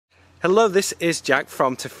Hello, this is Jack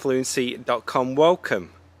from tofluency.com. Welcome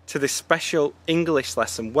to this special English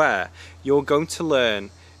lesson where you're going to learn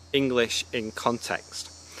English in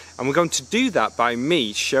context. And we're going to do that by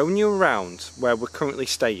me showing you around where we're currently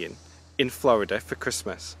staying in Florida for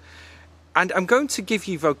Christmas. And I'm going to give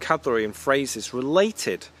you vocabulary and phrases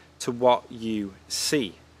related to what you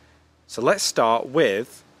see. So let's start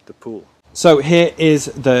with the pool. So here is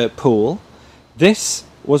the pool. This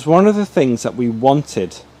was one of the things that we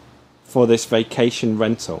wanted for this vacation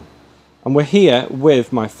rental, and we're here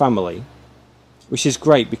with my family, which is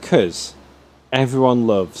great because everyone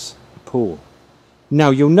loves the pool. Now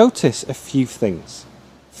you'll notice a few things.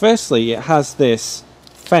 Firstly, it has this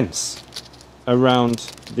fence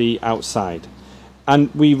around the outside,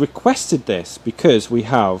 and we requested this because we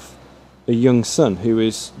have a young son who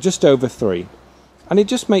is just over 3, and it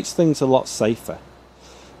just makes things a lot safer.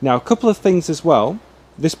 Now, a couple of things as well.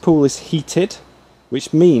 This pool is heated,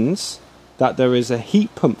 which means that there is a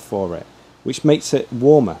heat pump for it, which makes it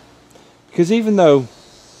warmer. Because even though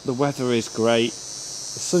the weather is great,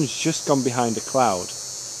 the sun's just gone behind a cloud,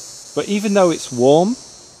 but even though it's warm,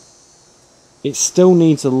 it still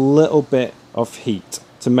needs a little bit of heat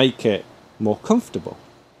to make it more comfortable.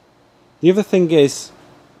 The other thing is,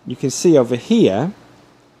 you can see over here,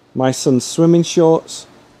 my son's swimming shorts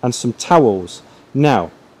and some towels. Now,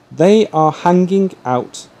 they are hanging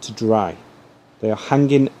out to dry. They are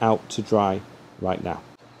hanging out to dry right now.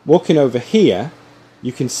 Walking over here,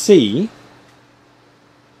 you can see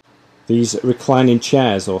these reclining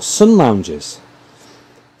chairs or sun lounges.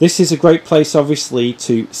 This is a great place, obviously,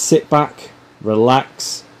 to sit back,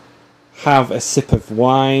 relax, have a sip of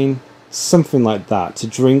wine, something like that, to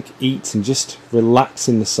drink, eat, and just relax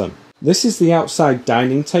in the sun. This is the outside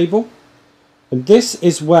dining table, and this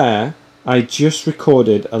is where I just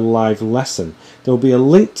recorded a live lesson. There will be a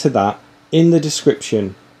link to that in the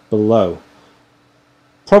description below.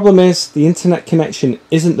 Problem is, the internet connection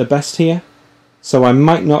isn't the best here, so I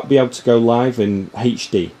might not be able to go live in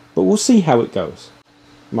HD, but we'll see how it goes.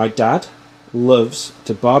 My dad loves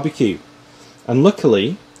to barbecue, and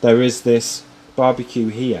luckily there is this barbecue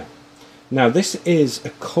here. Now, this is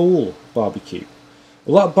a coal barbecue.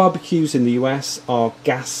 A lot of barbecues in the US are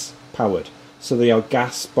gas powered, so they are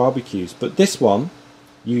gas barbecues, but this one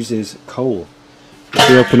uses coal. If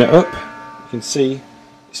we open it up, you can see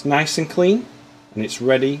it's nice and clean and it's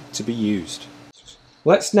ready to be used.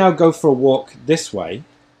 Let's now go for a walk this way.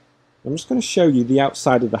 I'm just going to show you the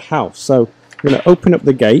outside of the house. So I'm going to open up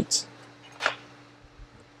the gate.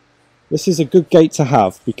 This is a good gate to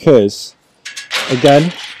have because,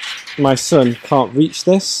 again, my son can't reach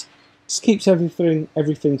this. This keeps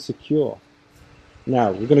everything secure.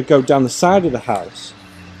 Now we're going to go down the side of the house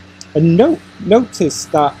and notice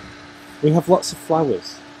that we have lots of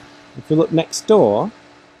flowers. If you look next door,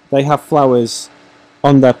 they have flowers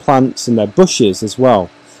on their plants and their bushes as well.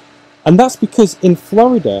 And that's because in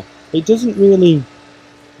Florida, it doesn't really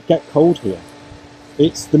get cold here.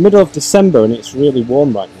 It's the middle of December and it's really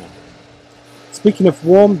warm right now. Speaking of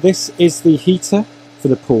warm, this is the heater for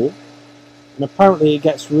the pool. And apparently it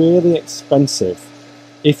gets really expensive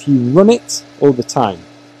if you run it all the time.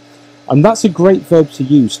 And that's a great verb to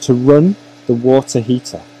use, to run the water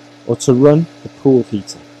heater or to run the pool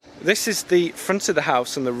heater. This is the front of the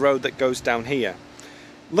house and the road that goes down here.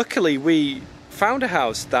 Luckily, we found a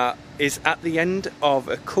house that is at the end of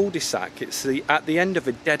a cul-de-sac. It's at the end of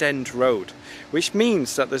a dead-end road, which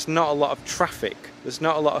means that there's not a lot of traffic. There's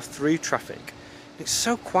not a lot of through traffic. It's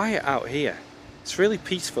so quiet out here. It's really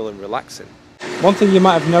peaceful and relaxing. One thing you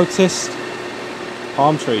might have noticed,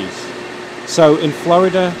 palm trees. So in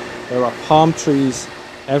Florida, there are palm trees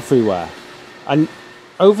everywhere. And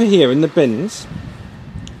over here in the bins,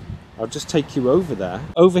 I'll just take you over there.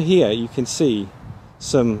 Over here you can see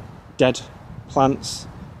some dead plants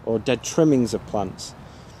or dead trimmings of plants.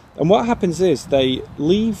 And what happens is they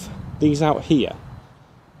leave these out here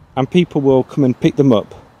and people will come and pick them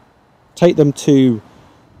up, take them to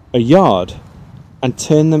a yard and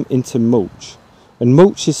turn them into mulch. And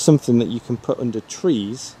mulch is something that you can put under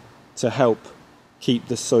trees to help keep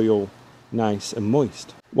the soil nice and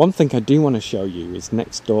moist. One thing I do want to show you is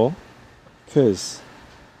next door, because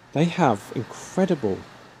they have incredible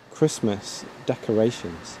Christmas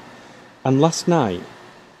decorations. And last night,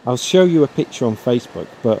 I'll show you a picture on Facebook,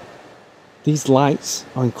 but these lights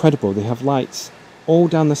are incredible. They have lights all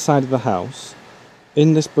down the side of the house,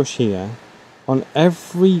 in this bush here, on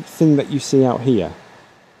everything that you see out here.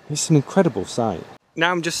 It's an incredible sight.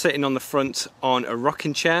 Now I'm just sitting on the front on a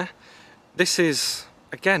rocking chair. This is,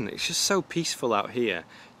 again, it's just so peaceful out here.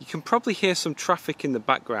 You can probably hear some traffic in the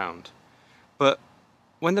background, but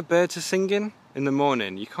when the birds are singing, in the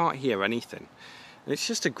morning, you can't hear anything. And it's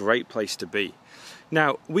just a great place to be.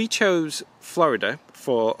 Now, we chose Florida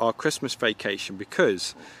for our Christmas vacation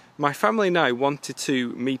because my family and I wanted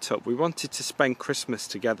to meet up. We wanted to spend Christmas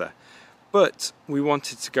together, but we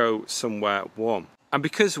wanted to go somewhere warm. And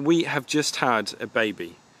because we have just had a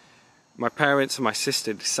baby, my parents and my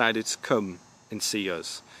sister decided to come and see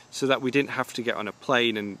us so that we didn't have to get on a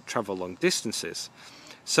plane and travel long distances.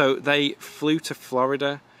 So they flew to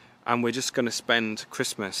Florida, and we're just going to spend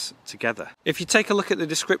Christmas together. If you take a look at the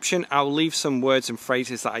description, I'll leave some words and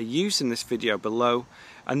phrases that I use in this video below,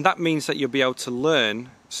 and that means that you'll be able to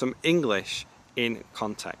learn some English in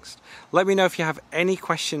context. Let me know if you have any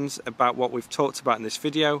questions about what we've talked about in this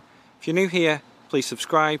video. If you're new here, please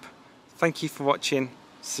subscribe. Thank you for watching.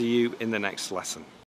 See you in the next lesson.